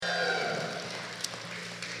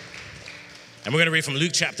And we're going to read from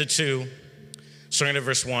Luke chapter 2, starting at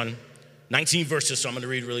verse 1. 19 verses, so I'm going to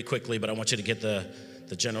read really quickly, but I want you to get the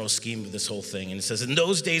general scheme of this whole thing. And it says, in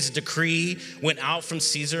those days, a decree went out from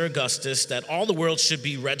Caesar Augustus that all the world should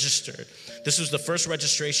be registered. This was the first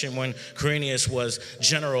registration when Quirinius was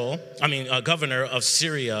governor of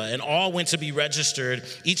Syria, and all went to be registered,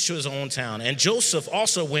 each to his own town. And Joseph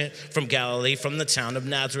also went from Galilee, from the town of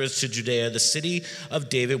Nazareth to Judea, the city of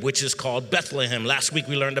David, which is called Bethlehem. Last week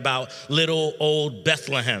we learned about little old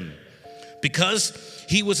Bethlehem, because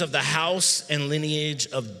he was of the house and lineage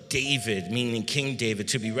of David, meaning King David,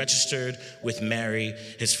 to be registered with Mary,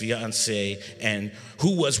 his fiancée, and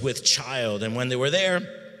who was with child. And when they were there,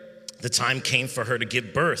 the time came for her to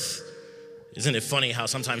give birth. Isn't it funny how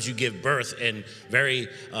sometimes you give birth in very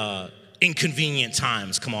inconvenient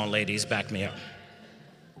times? Come on, ladies, back me up.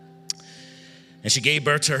 And she gave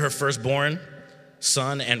birth to her firstborn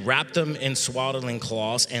son and wrapped him in swaddling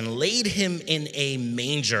cloths and laid him in a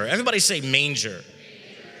manger. Everybody say manger.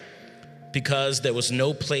 Because there was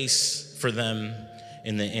no place for them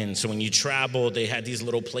in the inn. So when you travel, they had these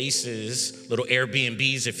little places, little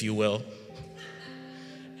Airbnbs, if you will.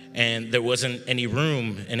 And there wasn't any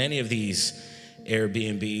room in any of these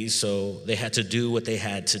Airbnbs, so they had to do what they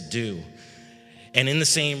had to do. And in the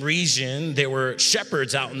same region, there were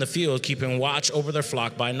shepherds out in the field keeping watch over their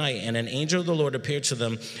flock by night. And an angel of the Lord appeared to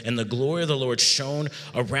them, and the glory of the Lord shone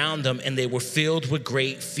around them, and they were filled with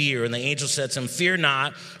great fear. And the angel said to them, fear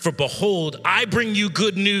not, for behold, I bring you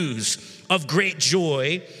good news of great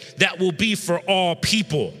joy that will be for all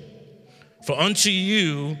people. For unto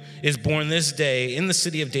you is born this day in the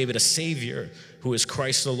city of David a Savior, who is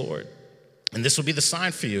Christ the Lord. And this will be the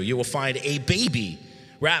sign for you. You will find a baby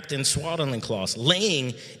wrapped in swaddling cloths,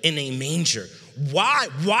 laying in a manger.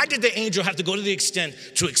 Why did the angel have to go to the extent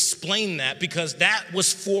to explain that? Because that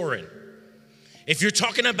was foreign. If you're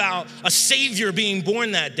talking about a Savior being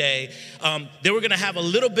born that day, they were going to have a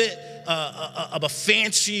little bit of a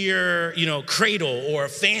fancier, cradle or a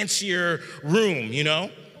fancier room,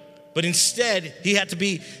 But instead, he had to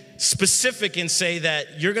be specific and say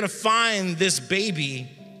that you're going to find this baby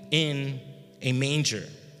in a manger.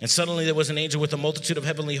 And suddenly there was an angel with a multitude of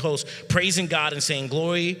heavenly hosts praising God and saying,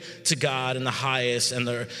 glory to God in the highest,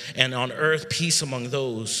 and on earth peace among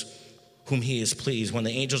those whom he is pleased. When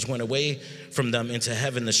the angels went away from them into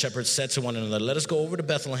heaven, the shepherds said to one another, let us go over to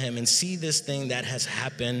Bethlehem and see this thing that has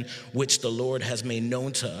happened, which the Lord has made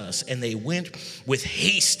known to us. And they went with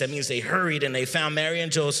haste. That means they hurried, and they found Mary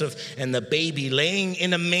and Joseph and the baby laying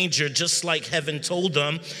in a manger, just like heaven told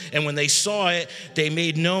them. And when they saw it, they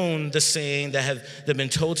made known the saying that had been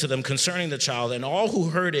told to them concerning the child. And all who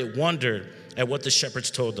heard it wondered at what the shepherds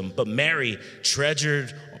told them. But Mary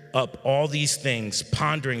treasured up all these things,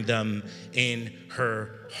 pondering them in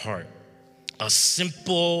her heart. A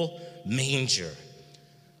simple manger.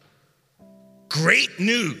 Great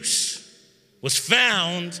news was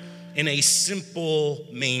found in a simple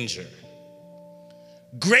manger.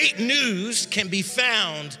 Great news can be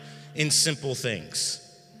found in simple things.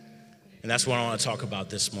 And that's what I want to talk about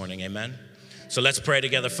this morning, amen? So let's pray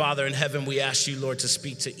together. Father in heaven, we ask you, Lord, to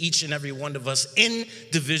speak to each and every one of us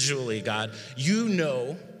individually, God. You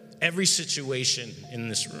know every situation in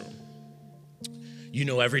this room. You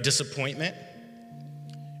know every disappointment.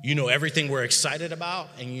 You know everything we're excited about,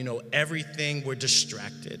 and you know everything we're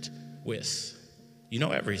distracted with. You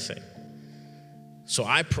know everything. So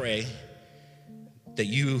I pray that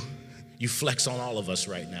you flex on all of us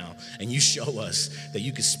right now, and you show us that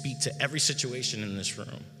you can speak to every situation in this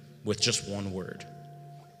room with just one word,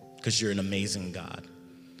 because you're an amazing God.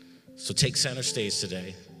 So take center stage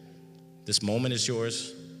today. This moment is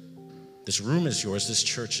yours. This room is yours. This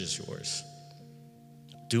church is yours.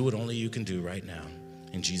 Do what only you can do right now.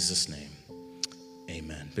 In Jesus' name,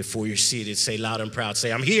 amen. Before you're seated, say loud and proud,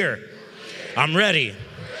 say, I'm here. I'm ready.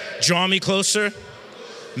 Draw me closer.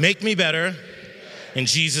 Make me better. In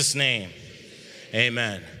Jesus' name,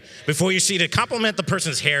 amen. Before you're seated, compliment the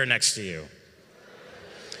person's hair next to you.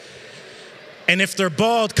 And if they're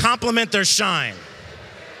bald, compliment their shine.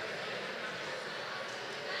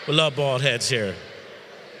 We love bald heads here.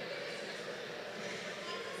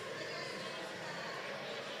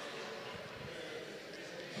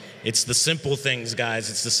 It's the simple things,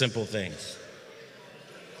 guys. It's the simple things.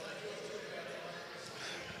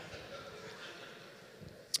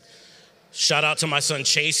 Shout out to my son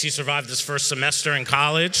Chase. He survived his first semester in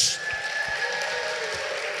college.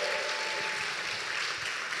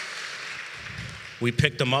 We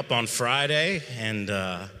picked him up on Friday and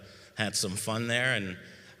had some fun there. And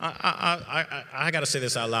I got to say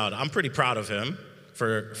this out loud. I'm pretty proud of him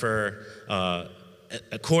for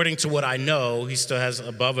According to what I know, he still has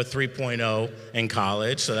above a 3.0 in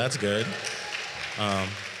college, so that's good.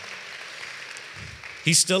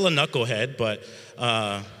 He's still a knucklehead, but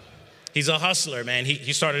he's a hustler, man.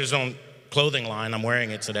 He started his own clothing line. I'm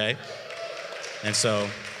wearing it today. And so,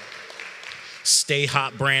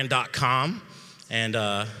 stayhotbrand.com,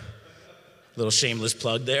 and little shameless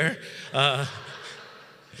plug there.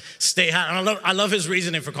 Stay hot. I love his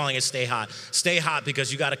reasoning for calling it stay hot. Stay hot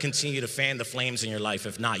because you got to continue to fan the flames in your life.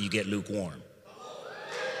 If not, you get lukewarm.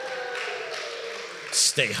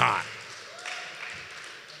 Stay hot.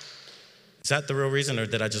 Is that the real reason, or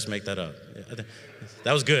did I just make that up?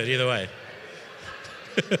 That was good either way.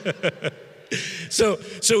 So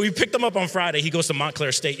we picked him up on Friday. He goes to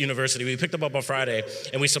Montclair State University. We picked him up on Friday,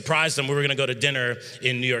 and we surprised him. We were going to go to dinner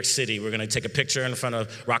in New York City. We were going to take a picture in front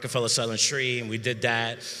of Rockefeller Center Tree, and we did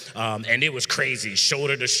that. And it was crazy,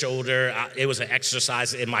 shoulder to shoulder. It was an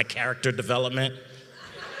exercise in my character development.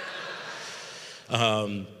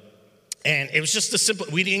 And it was just a simple,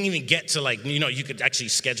 we didn't even get to you could actually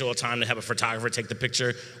schedule a time to have a photographer take the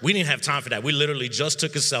picture. We didn't have time for that. We literally just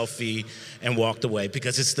took a selfie and walked away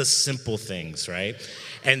because it's the simple things, right?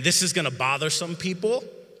 And this is gonna bother some people.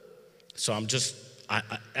 So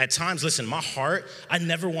at times, listen, my heart, I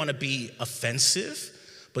never wanna be offensive,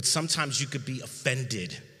 but sometimes you could be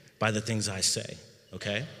offended by the things I say,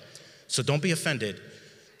 okay? So don't be offended.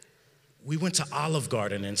 We went to Olive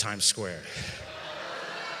Garden in Times Square.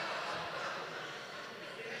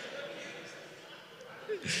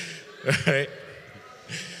 Right?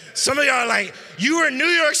 Some of y'all are like, you were in New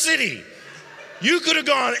York City. You could have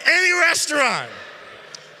gone any restaurant.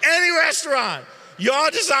 Y'all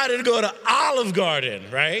decided to go to Olive Garden,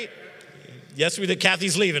 right? Yes, we did.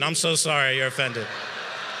 Kathy's leaving. I'm so sorry you're offended.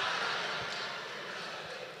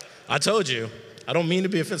 I told you. I don't mean to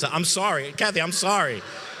be offensive. I'm sorry. Kathy, I'm sorry.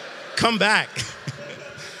 Come back.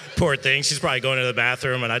 Poor thing. She's probably going to the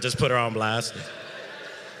bathroom, and I just put her on blast.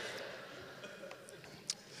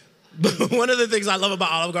 But one of the things I love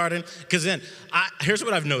about Olive Garden, because here's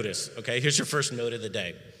what I've noticed, okay? Here's your first note of the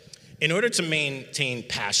day. In order to maintain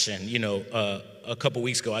passion, a couple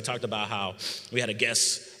weeks ago, I talked about how we had a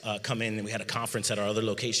guest come in and we had a conference at our other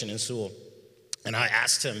location in Sewell. And I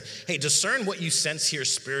asked him, hey, discern what you sense here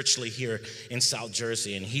spiritually here in South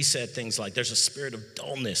Jersey. And he said things like, there's a spirit of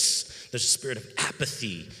dullness. There's a spirit of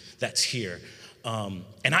apathy that's here.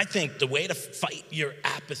 And I think the way to fight your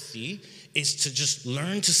apathy is to just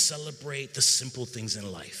learn to celebrate the simple things in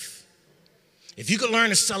life. If you could learn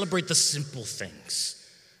to celebrate the simple things,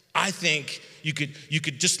 I think you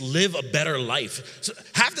could just live a better life. So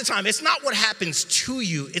half the time, it's not what happens to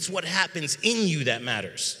you, it's what happens in you that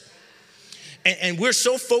matters. And we're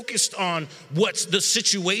so focused on what's the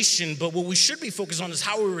situation, but what we should be focused on is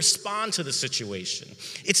how we respond to the situation.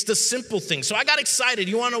 It's the simple things. So I got excited.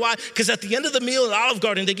 You wanna know why? Because at the end of the meal at Olive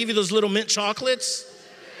Garden, they give you those little mint chocolates.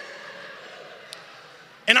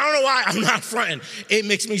 And I don't know why, I'm not fronting. It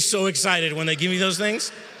makes me so excited when they give me those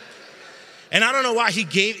things. And I don't know why he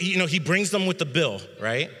brings them with the bill,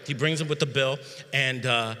 right? He brings them with the bill, and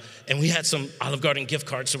we had some Olive Garden gift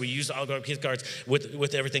cards, so we used the Olive Garden gift cards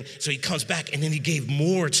with everything. So he comes back, and then he gave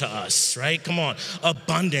more to us, right? Come on,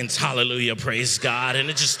 abundance, hallelujah, praise God. And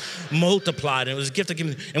it just multiplied, and it was a gift to give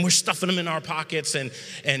him, and we're stuffing them in our pockets, and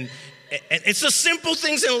it's the simple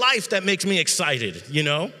things in life that makes me excited,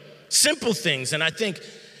 Simple things, and I think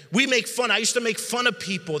we make fun. I used to make fun of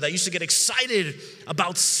people that used to get excited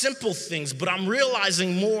about simple things, but I'm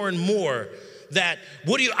realizing more and more that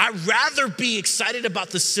I'd rather be excited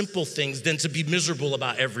about the simple things than to be miserable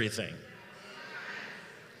about everything.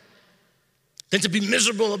 And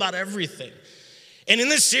in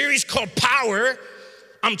this series called Power,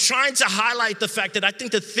 I'm trying to highlight the fact that I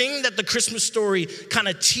think the thing that the Christmas story kind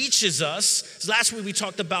of teaches us, last week we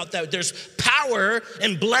talked about that there's power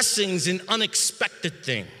and blessings in unexpected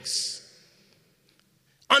things.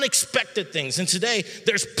 Unexpected things. And today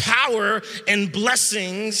there's power and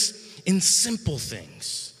blessings in simple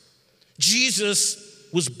things. Jesus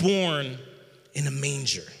was born in a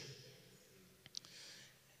manger.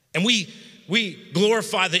 And we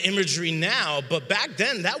glorify the imagery now, but back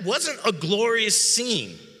then, that wasn't a glorious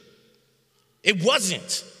scene. It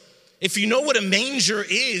wasn't. If you know what a manger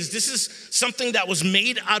is, this is something that was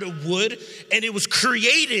made out of wood, and it was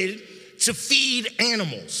created to feed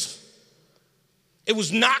animals. It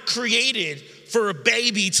was not created for a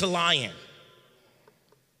baby to lie in.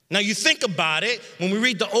 Now, you think about it, when we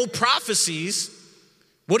read the old prophecies,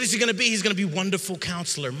 what is he gonna be? He's gonna be Wonderful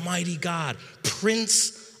Counselor, Mighty God,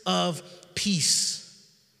 Prince of Peace.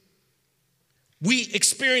 We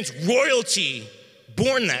experienced royalty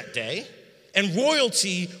born that day, and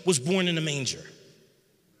royalty was born in a manger.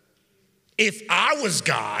 if I was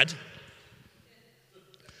God,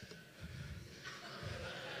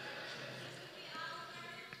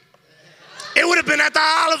 it would have been at the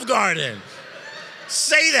Olive Garden.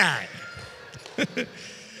 Say that.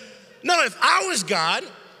 No, if I was God,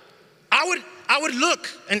 I would look,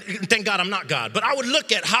 and thank God I'm not God, but I would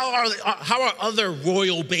look at how are other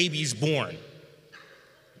royal babies born.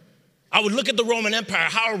 I would look at the Roman Empire,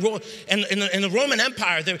 and in the Roman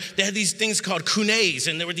Empire, they had these things called cunees,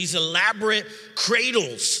 and there were these elaborate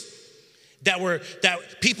cradles that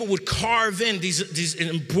people would carve in these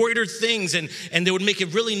embroidered things, and they would make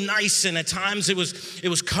it really nice, and at times it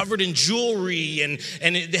was covered in jewelry, and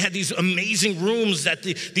they had these amazing rooms that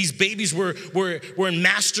these babies were in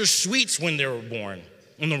master suites when they were born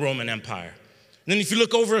in the Roman Empire. And then if you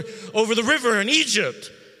look over the river in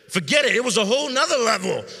Egypt, forget it. It was a whole nother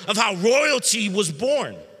level of how royalty was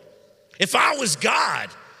born. If I was God,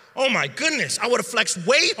 oh my goodness, I would have flexed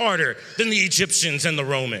way harder than the Egyptians and the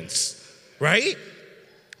Romans, right?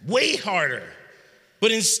 Way harder.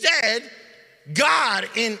 But instead, God,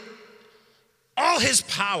 in all his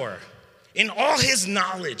power, in all his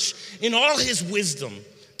knowledge, in all his wisdom,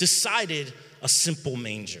 decided a simple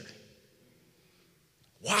manger.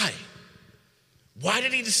 Why? Why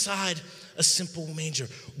did he decide a simple manger?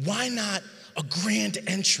 Why not a grand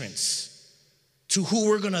entrance to who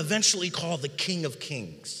we're going to eventually call the King of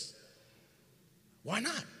Kings? Why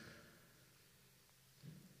not?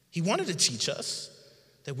 He wanted to teach us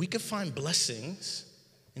that we could find blessings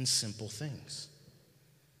in simple things.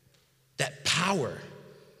 That power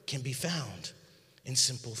can be found in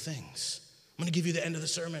simple things. I'm going to give you the end of the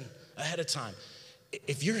sermon ahead of time.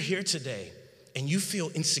 If you're here today and you feel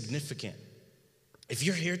insignificant, if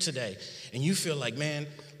you're here today and you feel like, man,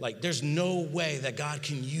 like there's no way that God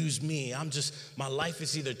can use me, my life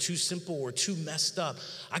is either too simple or too messed up,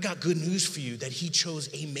 I got good news for you that he chose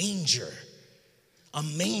a manger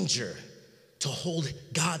to hold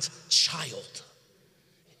God's child,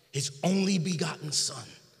 his only begotten son.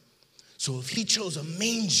 So if he chose a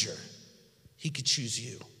manger, he could choose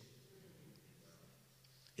you.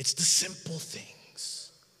 It's the simple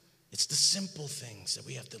things. It's the simple things that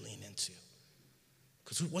we have to lean into.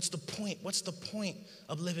 Because what's the point? What's the point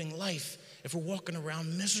of living life if we're walking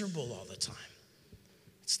around miserable all the time?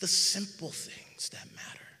 It's the simple things that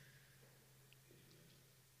matter.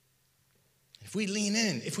 If we lean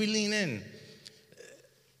in,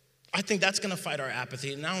 I think that's going to fight our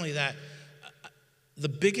apathy. And not only that, the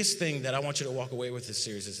biggest thing that I want you to walk away with this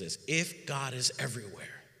series is this: if God is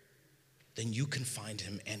everywhere, then you can find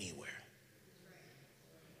him anywhere.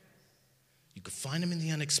 You can find him in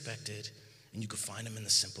the unexpected, and you can find him in the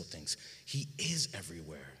simple things. He is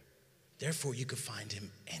everywhere. Therefore, you could find him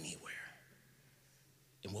anywhere.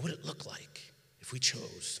 And what would it look like if we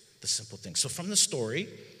chose the simple things? So from the story,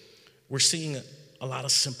 we're seeing a lot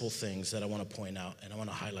of simple things that I want to point out, and I want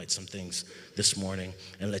to highlight some things this morning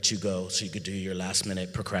and let you go so you could do your last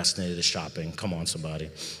minute procrastinated shopping. Come on,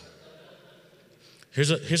 somebody.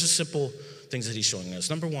 Here's a simple things that he's showing us.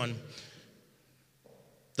 Number one,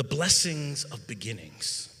 the blessings of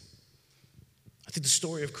beginnings. I think the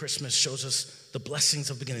story of Christmas shows us the blessings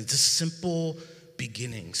of beginnings, the simple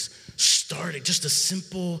beginnings. Starting, just a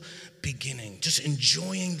simple beginning, just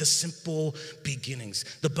enjoying the simple beginnings.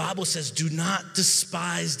 The Bible says, do not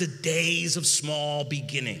despise the days of small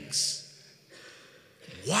beginnings.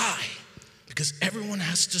 Why? Because everyone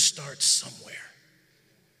has to start somewhere.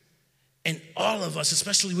 And all of us,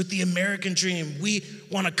 especially with the American dream, we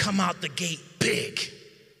want to come out the gate big.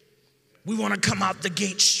 We want to come out the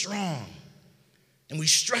gate strong. And we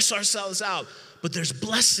stress ourselves out, but there's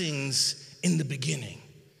blessings in the beginning.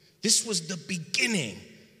 This was the beginning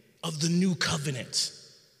of the new covenant.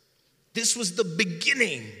 This was the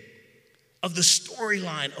beginning of the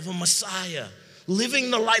storyline of a Messiah,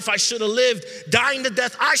 living the life I should have lived, dying the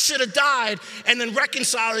death I should have died, and then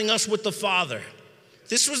reconciling us with the Father.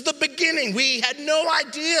 This was the beginning. We had no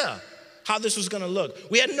idea how this was going to look.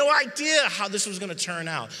 We had no idea how this was going to turn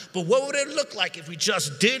out. But what would it look like if we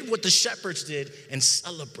just did what the shepherds did and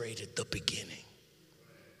celebrated the beginning?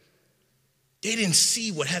 They didn't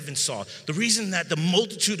see what heaven saw. The reason that the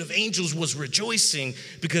multitude of angels was rejoicing,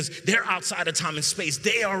 because they're outside of time and space.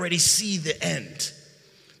 They already see the end.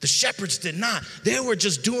 The shepherds did not. They were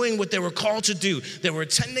just doing what they were called to do. They were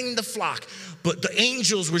attending the flock, but the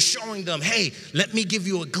angels were showing them, hey, let me give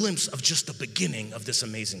you a glimpse of just the beginning of this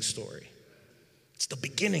amazing story. It's the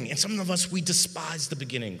beginning. And some of us, we despise the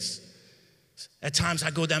beginnings. At times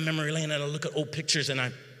I go down memory lane and I look at old pictures, and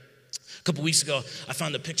a couple weeks ago, I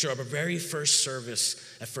found a picture of our very first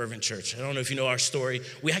service at Fervent Church. I don't know if you know our story.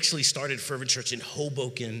 We actually started Fervent Church in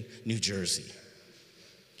Hoboken, New Jersey.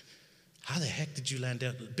 How the heck did you land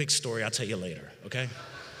down? Big story, I'll tell you later, okay?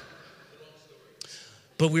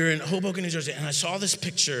 But we were in Hoboken, New Jersey, and I saw this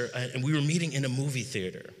picture, and we were meeting in a movie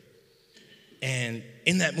theater. And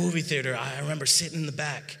in that movie theater, I remember sitting in the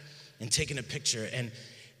back and taking a picture, and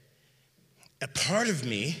a part of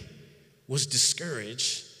me was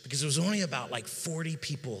discouraged because there was only about like 40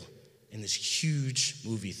 people in this huge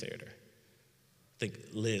movie theater. I think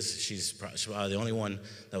Liz, she's probably the only one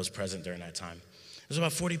that was present during that time. There was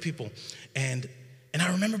about 40 people, and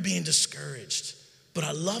I remember being discouraged. But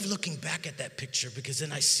I love looking back at that picture because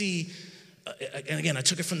then I see, and again, I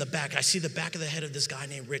took it from the back. I see the back of the head of this guy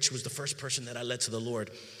named Rich, who was the first person that I led to the Lord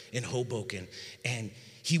in Hoboken. And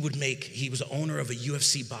he was the owner of a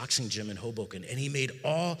UFC boxing gym in Hoboken. And he made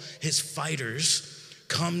all his fighters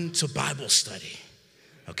come to Bible study,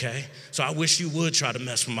 okay? So I wish you would try to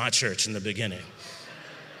mess with my church in the beginning,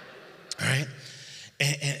 all right?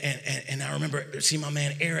 And I remember seeing my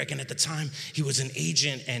man Eric, and at the time he was an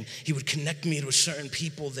agent, and he would connect me to certain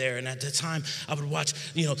people there. And at the time I would watch,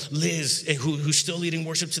 Liz, who's still leading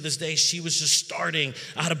worship to this day. She was just starting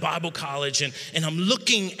out of Bible college, and I'm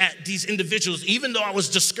looking at these individuals. Even though I was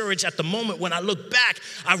discouraged at the moment, when I look back,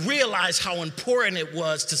 I realized how important it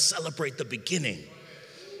was to celebrate the beginning,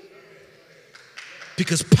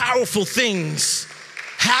 because powerful things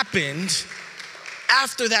happened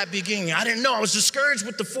after that beginning. I didn't know. I was discouraged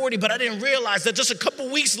with the 40, but I didn't realize that just a couple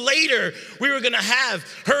weeks later, we were going to have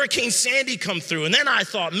Hurricane Sandy come through. And then I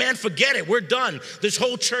thought, man, forget it. We're done. This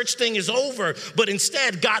whole church thing is over. But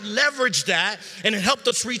instead, God leveraged that, and it helped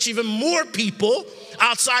us reach even more people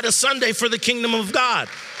outside of Sunday for the kingdom of God.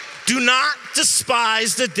 Do not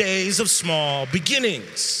despise the days of small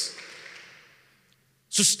beginnings.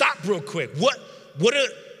 So stop real quick. What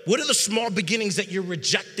are the small beginnings that you're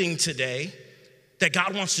rejecting today that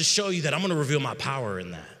God wants to show you that I'm going to reveal my power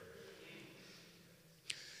in that?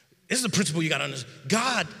 This is the principle you got to understand.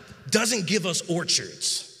 God doesn't give us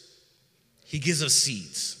orchards. He gives us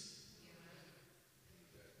seeds.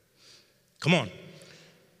 Come on.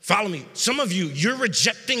 Follow me. Some of you, you're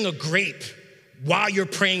rejecting a grape while you're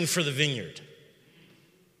praying for the vineyard.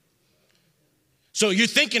 So you're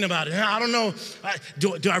thinking about it. I don't know,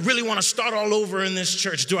 do I really want to start all over in this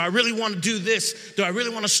church? Do I really want to do this? Do I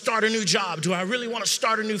really want to start a new job? Do I really want to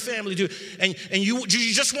start a new family? And you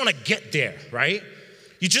just want to get there, right?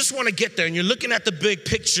 You just want to get there, and you're looking at the big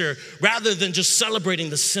picture rather than just celebrating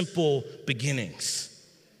the simple beginnings.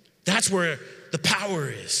 That's where the power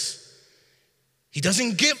is. He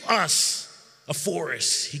doesn't give us a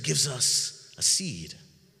forest. He gives us a seed.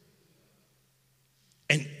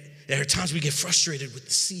 And there are times we get frustrated with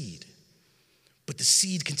the seed, but the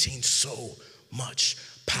seed contains so much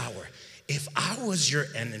power. If I was your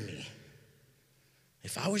enemy,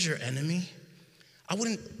 I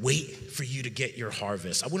wouldn't wait for you to get your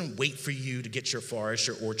harvest. I wouldn't wait for you to get your forest,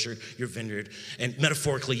 your orchard, your vineyard. And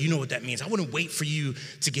metaphorically, you know what that means. I wouldn't wait for you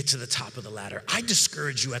to get to the top of the ladder. I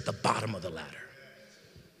discourage you at the bottom of the ladder.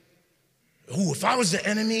 Ooh, if I was the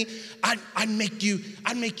enemy, I'd make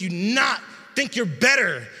you not think you're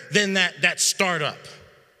better than that startup,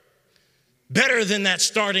 better than that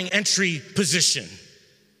starting entry position.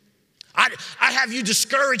 I have you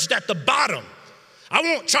discouraged at the bottom. I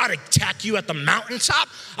won't try to attack you at the mountaintop.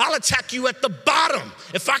 I'll attack you at the bottom.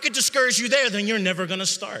 If I could discourage you there, then you're never gonna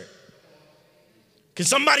start. Can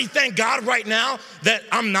somebody thank God right now that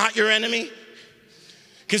I'm not your enemy?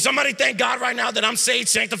 Can somebody thank God right now that I'm saved,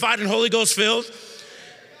 sanctified, and Holy Ghost filled?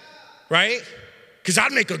 Right? Because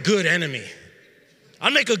I'd make a good enemy.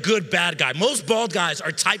 I'd make a good bad guy. Most bald guys are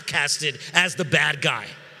typecasted as the bad guy.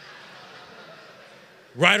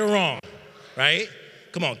 Right or wrong, right?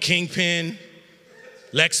 Come on, Kingpin,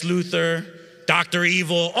 Lex Luthor, Dr.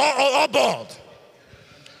 Evil, all bald.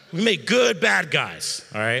 We make good bad guys,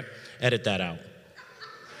 all right? Edit that out.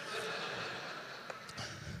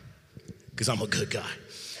 Because I'm a good guy.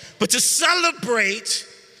 But to celebrate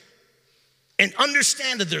and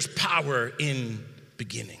understand that there's power in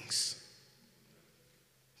beginnings.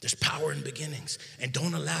 There's power in beginnings. And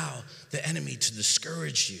don't allow the enemy to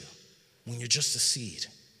discourage you when you're just a seed.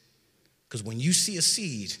 Because when you see a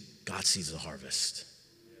seed, God sees a harvest.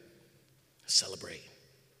 Celebrate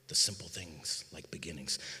the simple things like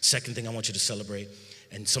beginnings. Second thing I want you to celebrate,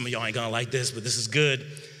 and some of y'all ain't gonna like this, but this is good.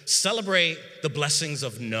 Celebrate the blessings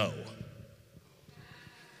of no.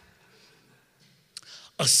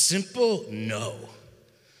 A simple no.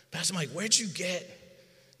 Pastor Mike, where'd you get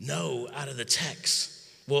no out of the text?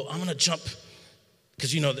 Well, I'm gonna jump,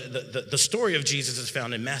 because the story of Jesus is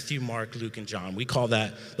found in Matthew, Mark, Luke, and John. We call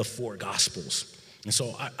that the four gospels. And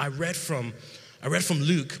so I read from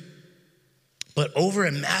Luke, but over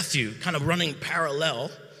in Matthew, kind of running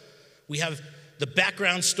parallel We have the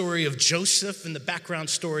background story of Joseph and the background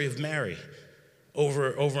story of Mary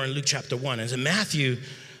over in Luke chapter 1. And in Matthew,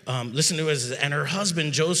 listen to it, and her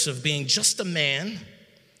husband Joseph, being just a man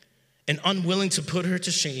and unwilling to put her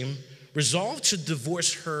to shame, resolved to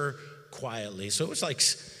divorce her quietly. So it was like,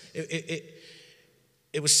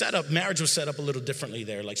 it was set up, marriage was set up a little differently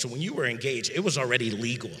there. Like, so when you were engaged, it was already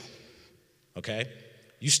legal, okay?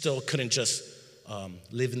 You still couldn't just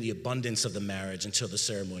live in the abundance of the marriage until the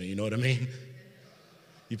ceremony, you know what I mean?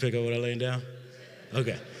 You pick up what I'm laying down?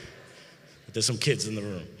 Okay. There's some kids in the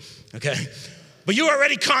room, okay? But you were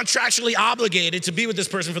already contractually obligated to be with this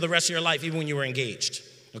person for the rest of your life, even when you were engaged,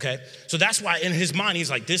 okay? So that's why in his mind, he's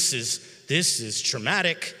like, this is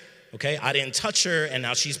traumatic, okay? I didn't touch her, and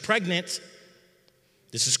now she's pregnant.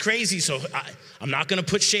 This is crazy, so I'm not gonna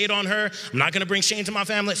put shade on her. I'm not gonna bring shame to my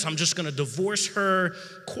family, so I'm just gonna divorce her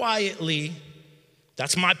quietly.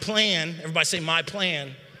 That's my plan. Everybody say, my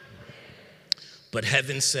plan. But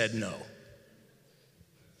heaven said no.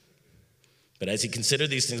 But as he considered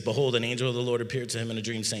these things, behold, an angel of the Lord appeared to him in a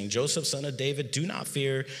dream, saying, Joseph, son of David, do not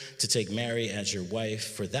fear to take Mary as your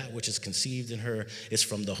wife, for that which is conceived in her is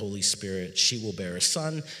from the Holy Spirit. She will bear a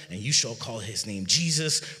son, and you shall call his name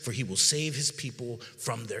Jesus, for he will save his people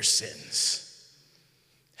from their sins.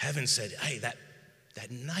 Heaven said, hey, that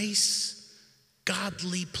nice,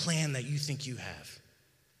 godly plan that you think you have,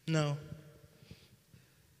 no,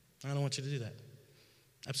 I don't want you to do that.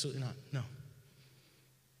 Absolutely not, no.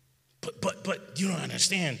 But you don't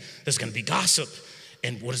understand. There's going to be gossip.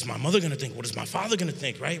 And what is my mother going to think? What is my father going to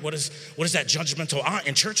think, right? What is that judgmental aunt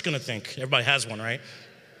in church going to think? Everybody has one, right?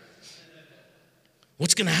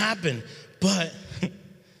 What's going to happen? But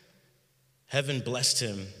heaven blessed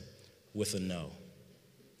him with a no.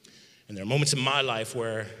 And there are moments in my life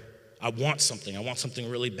where I want something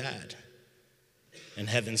really bad. And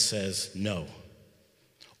heaven says no.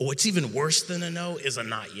 Or what's even worse than a no is a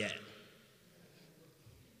not yet.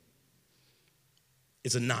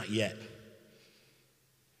 It's a not yet.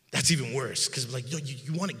 That's even worse, because like,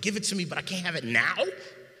 you want to give it to me, but I can't have it now?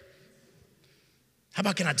 How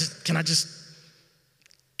about can I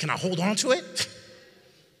hold on to it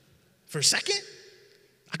for a second?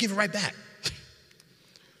 I'll give it right back.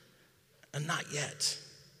 A not yet.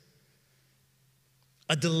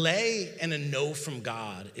 A delay and a no from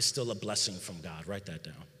God is still a blessing from God. Write that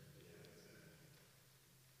down.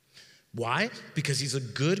 Why? Because he's a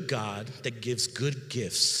good God that gives good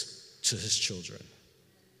gifts to his children.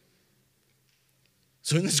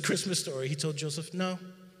 So in this Christmas story, he told Joseph, no,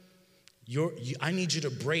 I need you to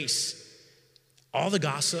brace all the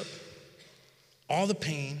gossip, all the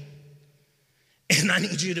pain, and I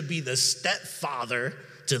need you to be the stepfather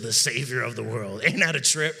to the Savior of the world. Ain't that a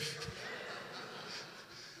trip?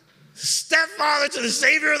 Stepfather to the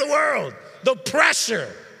Savior of the world. The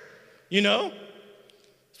pressure, you know?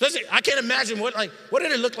 Especially, I can't imagine what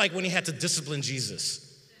did it look like when he had to discipline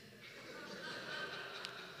Jesus?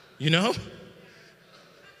 You know?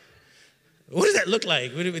 What does that look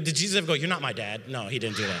like? Did Jesus ever go, you're not my dad? No, he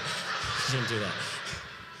didn't do that. He didn't do that.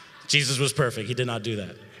 Jesus was perfect. He did not do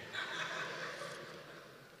that.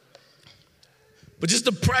 But just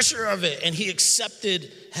the pressure of it, and he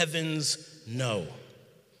accepted heaven's no.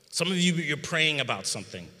 Some of you, you're praying about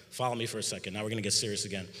something. Follow me for a second. Now we're going to get serious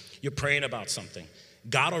again. You're praying about something.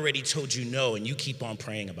 God already told you no, and you keep on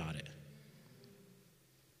praying about it.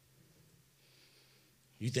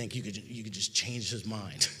 You think you could just change his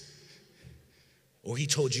mind. Or he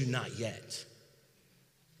told you not yet.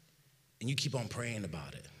 And you keep on praying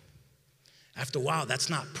about it. After a while, that's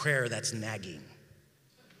not prayer, that's nagging.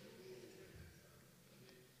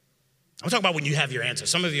 I'm talking about when you have your answer.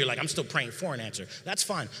 Some of you are like, I'm still praying for an answer. That's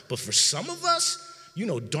fine. But for some of us, you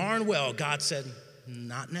know darn well God said,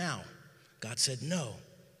 not now. God said no.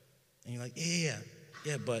 And you're like, yeah,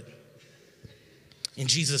 but in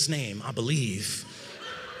Jesus' name, I believe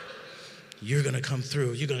you're going to come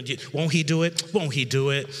through. Won't he do it? Won't he do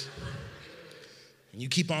it? And you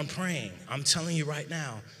keep on praying. I'm telling you right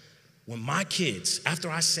now, when my kids, after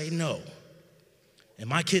I say no, and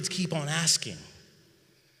my kids keep on asking,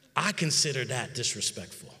 I consider that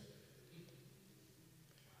disrespectful.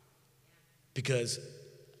 Because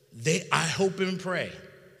I hope and pray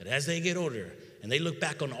that as they get older and they look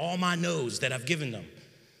back on all my no's that I've given them,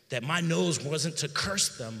 that my no's wasn't to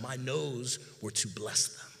curse them, my no's were to bless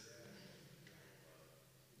them.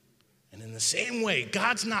 And in the same way,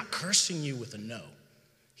 God's not cursing you with a no.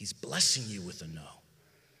 He's blessing you with a no.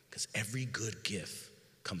 Because every good gift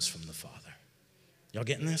comes from the Father. Y'all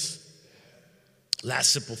getting this?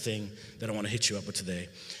 Last simple thing that I want to hit you up with today.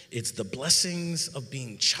 It's the blessings of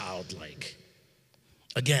being childlike.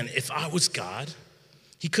 Again, if I was God,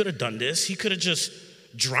 He could have done this. He could have just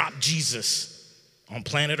dropped Jesus on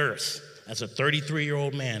planet Earth as a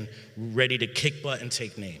 33-year-old man ready to kick butt and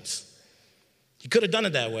take names. He could have done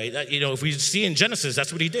it that way. If we see in Genesis,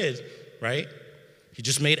 that's what he did, right? He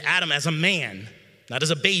just made Adam as a man, not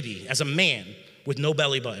as a baby, as a man with no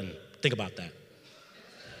belly button. Think about that.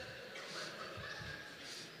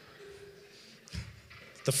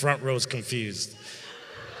 The front row is confused.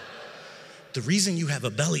 The reason you have a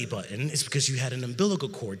belly button is because you had an umbilical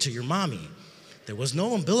cord to your mommy. There was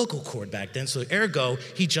no umbilical cord back then, so ergo,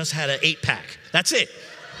 he just had an 8-pack. That's it.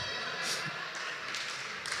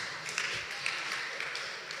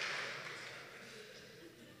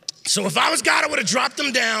 So if I was God, I would have dropped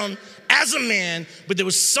him down as a man, but there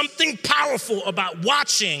was something powerful about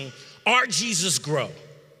watching our Jesus grow.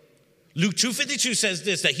 Luke 2:52 says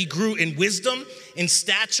this, that he grew in wisdom, in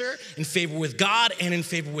stature, in favor with God, and in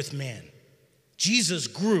favor with man. Jesus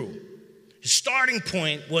grew. His starting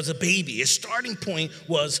point was a baby. His starting point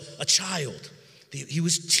was a child. He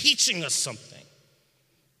was teaching us something.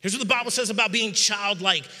 Here's what the Bible says about being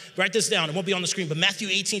childlike. Write this down. It won't be on the screen, but Matthew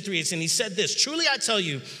 18:3, and he said this, "Truly I tell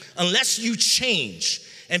you, unless you change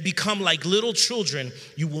and become like little children,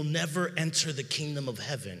 you will never enter the kingdom of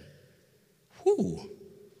heaven." Whew.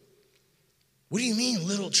 What do you mean,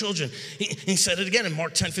 little children? He said it again in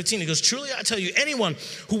Mark 10:15. He goes, "Truly I tell you, anyone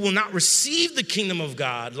who will not receive the kingdom of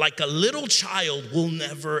God like a little child will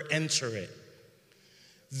never enter it."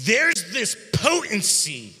 There's this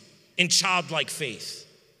potency in childlike faith.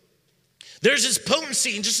 There's this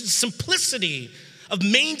potency and just the simplicity of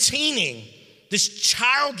maintaining this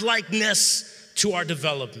childlikeness to our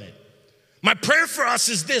development. My prayer for us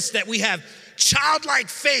is this, that we have childlike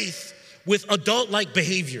faith with adult-like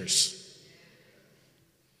behaviors.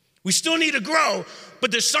 We still need to grow,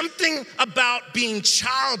 but there's something about being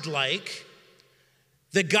childlike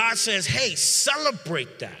that God says, hey,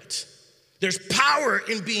 celebrate that. There's power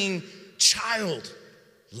in being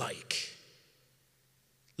childlike.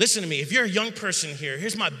 Listen to me, if you're a young person here,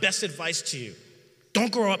 here's my best advice to you.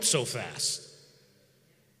 Don't grow up so fast.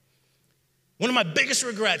 One of my biggest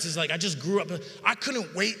regrets is I just grew up, I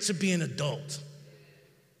couldn't wait to be an adult.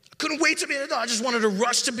 I just wanted to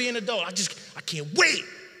rush to be an adult. I can't wait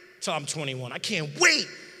till I'm 21. I can't wait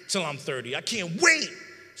till I'm 30. I can't wait.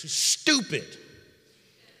 It's just stupid.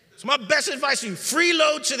 So my best advice to you,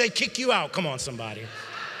 freeload till they kick you out. Come on, somebody.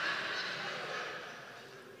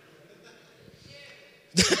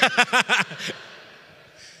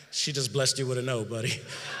 She just blessed you with a no, buddy.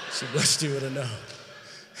 She blessed you with a no.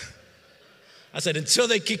 I said, until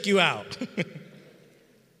they kick you out.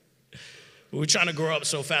 We're trying to grow up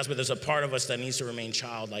so fast, but there's a part of us that needs to remain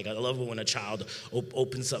childlike. I love it when a child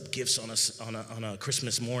opens up gifts on a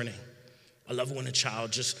Christmas morning. I love when a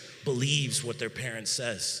child just believes what their parent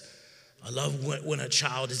says. I love when a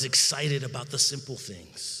child is excited about the simple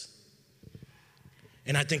things.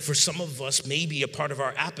 And I think for some of us, maybe a part of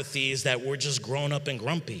our apathy is that we're just grown up and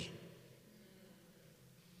grumpy.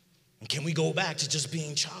 And can we go back to just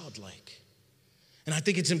being childlike? And I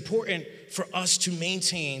think it's important for us to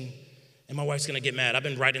maintain. And my wife's gonna get mad. I've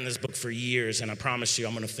been writing this book for years, and I promise you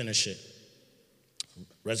I'm gonna finish it.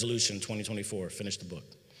 Resolution 2024, finish the book.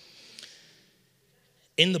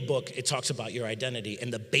 In the book, it talks about your identity,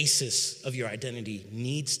 and the basis of your identity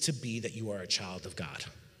needs to be that you are a child of God.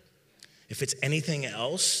 If it's anything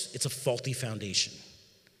else, it's a faulty foundation.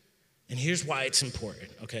 And here's why it's important,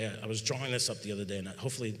 okay? I was drawing this up the other day, and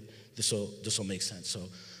hopefully this will make sense. So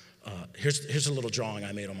here's a little drawing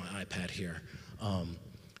I made on my iPad here.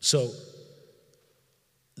 So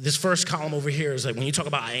this first column over here is when you talk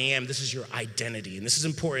about I am, this is your identity. And this is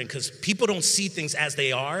important because people don't see things as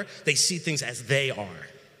they are, they see things as they are.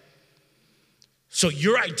 So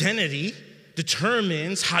your identity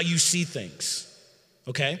determines how you see things,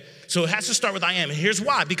 okay? So it has to start with I am. And here's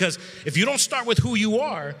why, because if you don't start with who you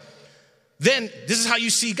are, then this is how you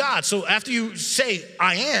see God. So after you say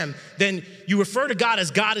I am, then you refer to God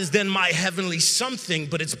as God is then my heavenly something,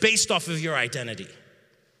 but it's based off of your identity.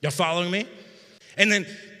 Y'all following me? And then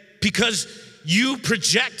because you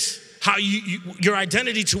project how your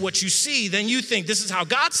identity to what you see, then you think this is how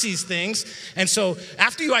God sees things. And so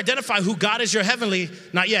after you identify who God is your heavenly,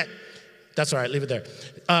 not yet. That's all right, leave it there.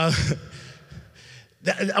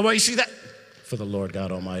 Well, you see that? For the Lord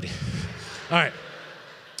God Almighty. All right.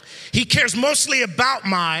 He cares mostly about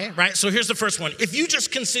right? So here's the first one. If you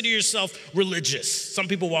just consider yourself religious, some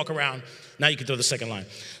people walk around, now you can throw the second line.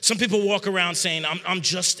 Some people walk around saying, I'm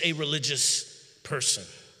just a religious person.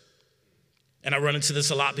 And I run into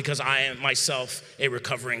this a lot because I am myself a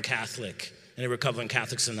recovering Catholic, and a recovering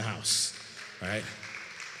Catholics in the house, right?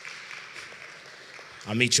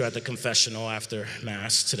 I'll meet you at the confessional after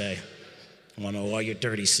Mass today. I want to know all your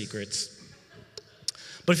dirty secrets.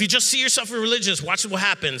 But if you just see yourself as religious, watch what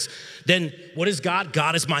happens. Then what is God?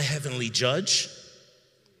 God is my heavenly judge.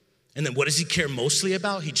 And then what does he care mostly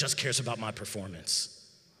about? He just cares about my performance.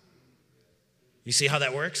 You see how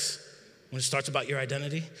that works? When it starts about your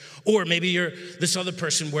identity? Or maybe you're this other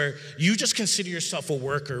person where you just consider yourself a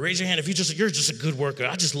worker. Raise your hand if you're just a good worker.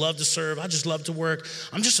 I just love to serve. I just love to work.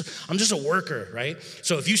 I'm just a worker, right?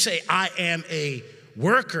 So if you say I am a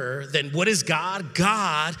worker, then what is God?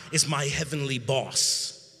 God is my heavenly boss.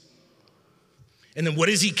 And then what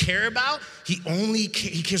does he care about? He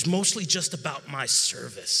cares mostly just about my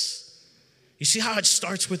service. You see how it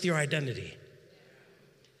starts with your identity?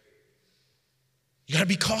 You gotta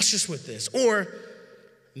be cautious with this. Or,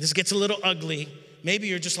 this gets a little ugly, maybe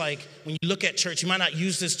you're just like, when you look at church, you might not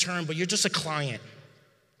use this term, but you're just a client.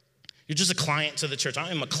 You're just a client to the church. I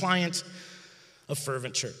am a client of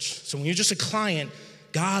Fervent Church. So when you're just a client,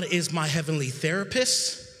 God is my heavenly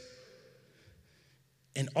therapist,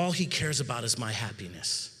 and all he cares about is my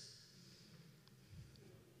happiness.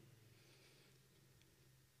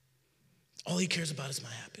 All he cares about is my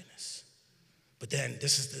happiness. But then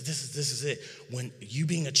this is it. When you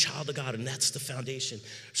being a child of God, and that's the foundation.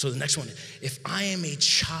 So the next one, if I am a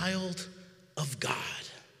child of God,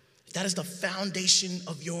 if that is the foundation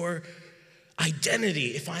of your identity.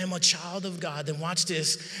 If I am a child of God, then watch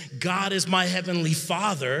this. God is my heavenly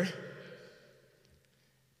Father.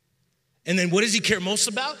 And then what does he care most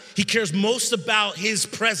about? He cares most about his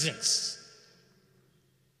presence.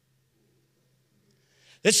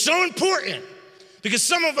 That's so important because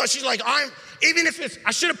some of us, you're like, I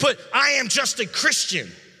should have put, I am just a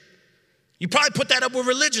Christian. You probably put that up with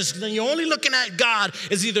religious because then you're only looking at God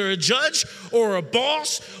as either a judge or a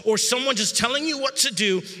boss or someone just telling you what to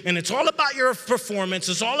do, and it's all about your performance.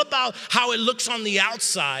 It's all about how it looks on the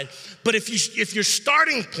outside. But if your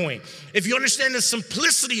starting point, if you understand the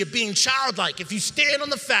simplicity of being childlike, if you stand on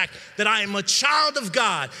the fact that I am a child of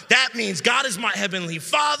God, that means God is my heavenly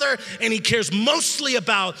Father, and he cares mostly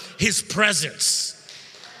about his presence.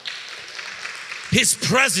 His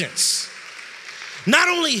presence. Not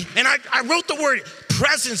only, and I wrote the word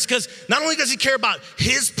presence because not only does he care about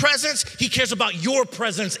his presence, he cares about your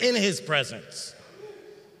presence in his presence.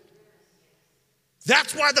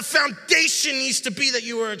 That's why the foundation needs to be that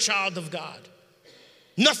you are a child of God.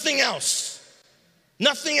 Nothing else.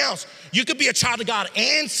 Nothing else. You could be a child of God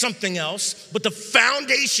and something else, but the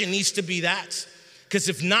foundation needs to be that. Because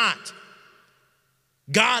if not,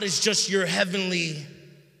 God is just your heavenly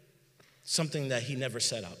something that he never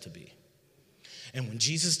set out to be. And when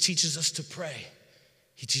Jesus teaches us to pray,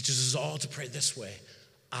 he teaches us all to pray this way: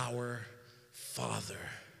 Our Father.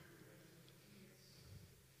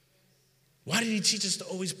 Why did he teach us to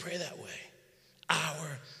always pray that way?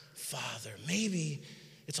 Our Father. Maybe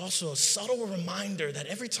it's also a subtle reminder that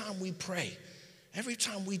every time we pray, every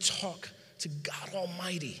time we talk to God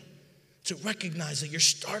Almighty, to recognize that your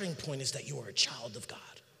starting point is that you are a child of God.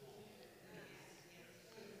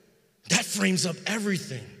 That frames up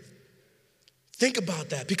everything. Think about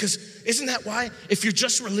that, because isn't that why if you're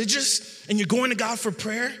just religious and you're going to God for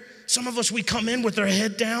prayer, some of us, we come in with our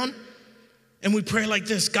head down and we pray like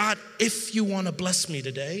this: God, if you want to bless me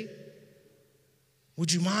today,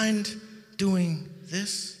 would you mind doing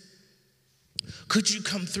this? Could you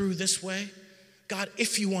come through this way? God,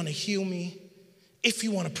 if you want to heal me, if you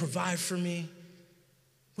want to provide for me.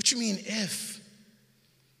 What you mean if?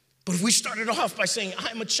 But if we started off by saying,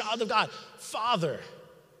 I'm a child of God, Father.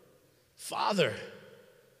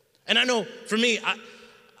 And I know for me, I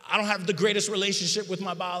don't have the greatest relationship with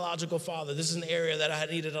my biological father. This is an area that I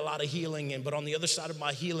needed a lot of healing in. But on the other side of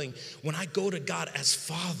my healing, when I go to God as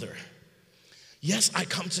Father, yes, I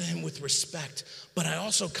come to him with respect, but I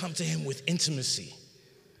also come to him with intimacy.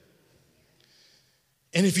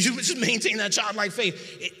 And if you just maintain that childlike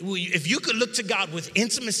faith, if you could look to God with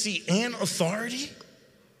intimacy and authority,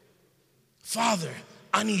 Father,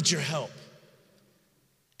 I need your help.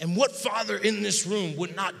 And what father in this room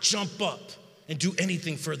would not jump up and do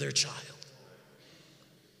anything for their child?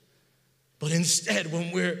 But instead,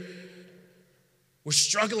 when we're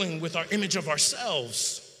struggling with our image of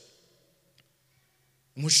ourselves,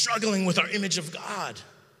 and we're struggling with our image of God,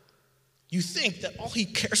 you think that all he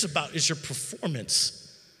cares about is your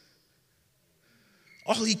performance.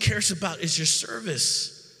 All he cares about is your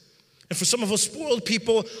service. And for some of us spoiled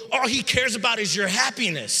people, all he cares about is your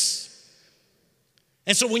happiness.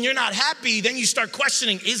 And so when you're not happy, then you start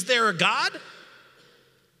questioning, is there a God?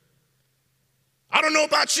 I don't know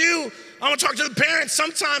about you. I'm gonna talk to the parents.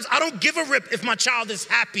 Sometimes I don't give a rip if my child is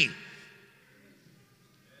happy.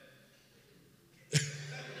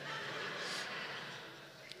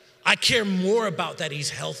 I care more about that he's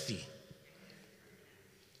healthy.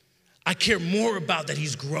 I care more about that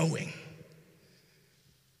he's growing.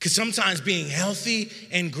 Because sometimes being healthy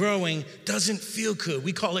and growing doesn't feel good.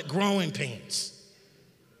 We call it growing pains.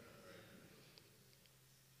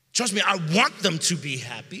 Trust me, I want them to be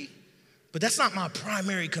happy, but that's not my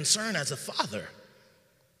primary concern as a father.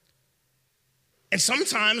 And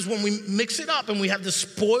sometimes when we mix it up and we have this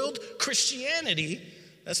spoiled Christianity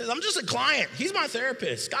that says, I'm just a client, he's my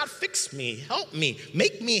therapist, God fix me, help me,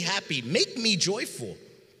 make me happy, make me joyful.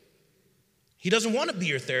 He doesn't want to be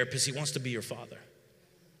your therapist, he wants to be your father.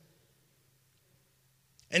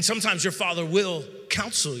 And sometimes your father will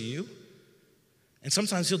counsel you, and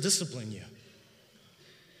sometimes he'll discipline you.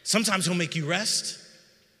 Sometimes he'll make you rest,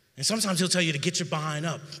 and sometimes he'll tell you to get your behind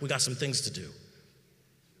up. We got some things to do.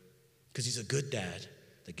 Because he's a good dad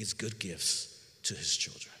that gives good gifts to his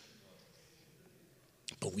children.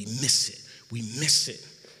 But we miss it. We miss it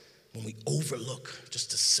when we overlook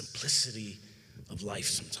just the simplicity of life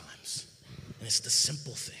sometimes. And it's the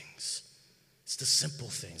simple things. It's the simple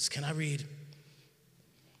things. Can I read?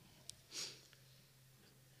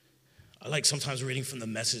 I like sometimes reading from the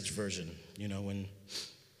Message version, when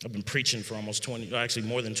I've been preaching for almost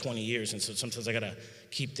more than 20 years, and so sometimes I gotta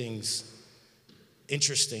keep things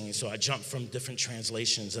interesting, and so I jump from different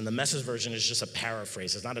translations, and the Message version is just a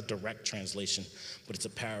paraphrase. It's not a direct translation, but it's a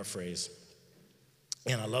paraphrase.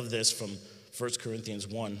 And I love this from 1 Corinthians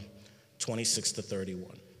 1, 26 to 31.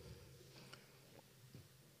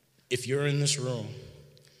 If you're in this room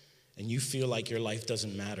and you feel like your life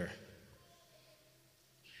doesn't matter,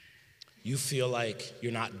 you feel like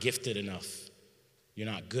you're not gifted enough, you're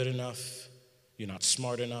not good enough, you're not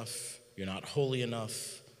smart enough, you're not holy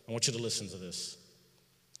enough, I want you to listen to this.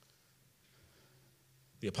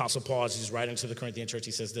 The Apostle Paul, as he's writing to the Corinthian church,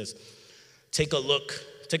 he says this: take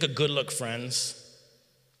a good look, friends,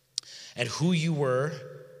 at who you were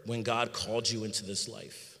when God called you into this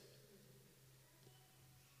life.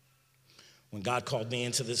 When God called me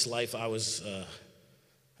into this life, I was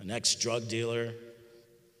an ex-drug dealer,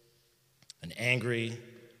 an angry,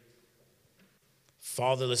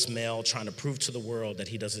 fatherless male trying to prove to the world that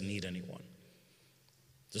he doesn't need anyone.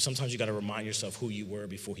 So sometimes you got to remind yourself who you were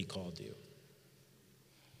before he called you.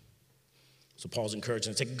 So Paul's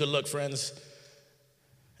encouraging, take a good look, friends,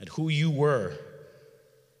 at who you were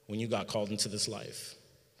when you got called into this life.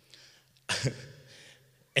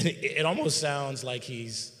 And it almost sounds like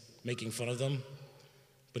he's making fun of them,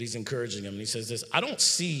 but he's encouraging them. And he says this: I don't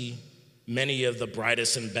see many of the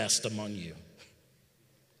brightest and best among you.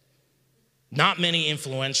 Not many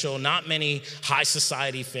influential, not many high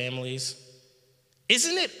society families.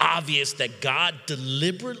 Isn't it obvious that God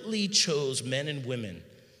deliberately chose men and women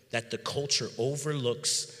that the culture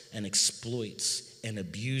overlooks and exploits and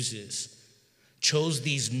abuses? Chose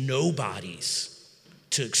these nobodies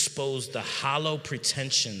to expose the hollow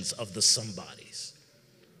pretensions of the somebodies.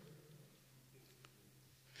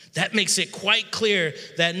 That makes it quite clear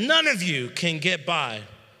that none of you can get by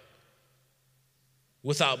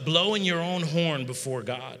without blowing your own horn before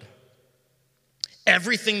God.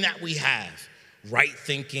 Everything that we have, right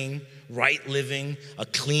thinking, right living, a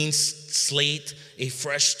clean slate, a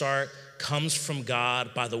fresh start, comes from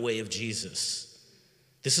God by the way of Jesus.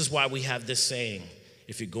 This is why we have this saying: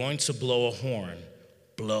 if you're going to blow a horn,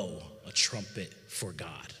 blow a trumpet for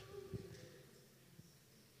God.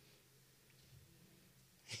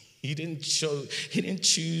 He didn't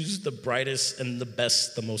choose the brightest and the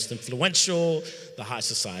best, the most influential, the high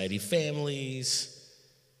society families.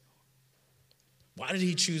 Why did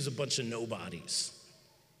he choose a bunch of nobodies?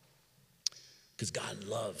 Because God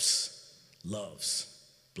loves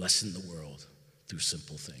blessing the world through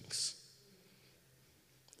simple things.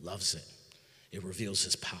 Loves it. It reveals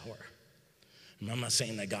his power. And I'm not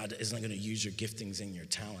saying that God isn't going to use your giftings and your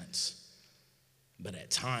talents. But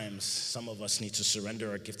at times, some of us need to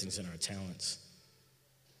surrender our giftings and our talents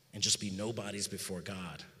and just be nobodies before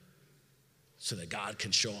God so that God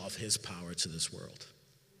can show off his power to this world.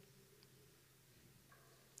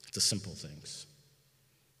 It's the simple things.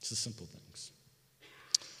 It's the simple things.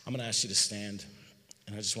 I'm going to ask you to stand,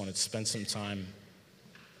 and I just want to spend some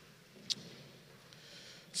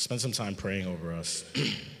time praying over us.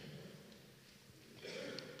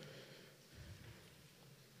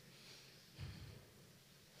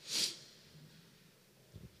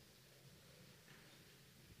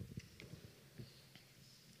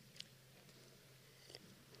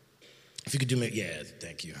 If you could do me, yeah,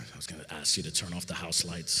 thank you. I was going to ask you to turn off the house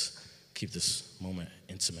lights, keep this moment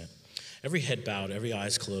intimate. Every head bowed, every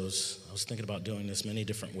eyes closed. I was thinking about doing this many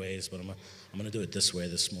different ways, but I'm going to do it this way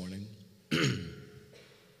this morning.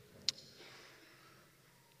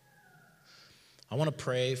 I want to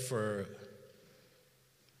pray for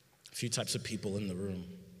a few types of people in the room.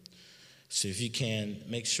 So if you can,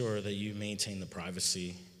 make sure that you maintain the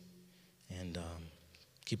privacy and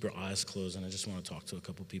keep your eyes closed. And I just want to talk to a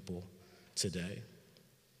couple people today.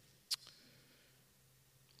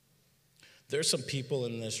 There are some people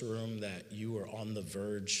in this room that you are on the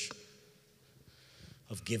verge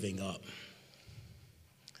of giving up.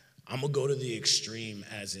 I'm going to go to the extreme,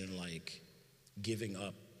 as in like giving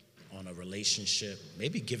up on a relationship,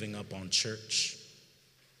 maybe giving up on church,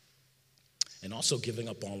 and also giving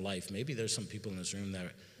up on life. Maybe there's some people in this room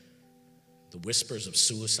that the whispers of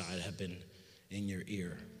suicide have been in your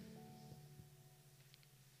ear.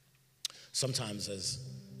 Sometimes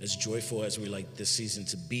as joyful as we like this season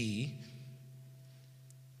to be,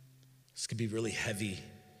 this could be really heavy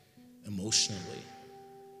emotionally.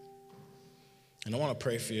 And I want to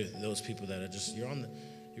pray for you, those people that are just, you're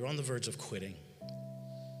on the verge of quitting.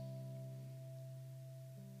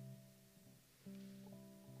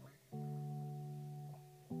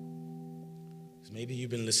 Maybe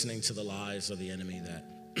you've been listening to the lies of the enemy that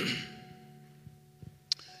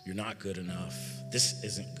you're not good enough. This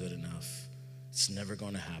isn't good enough. It's never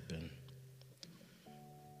going to happen.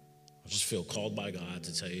 I just feel called by God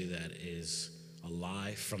to tell you that is a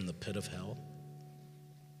lie from the pit of hell.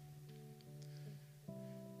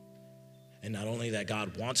 And not only that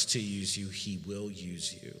God wants to use you, he will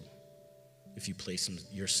use you if you place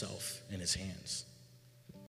yourself in his hands.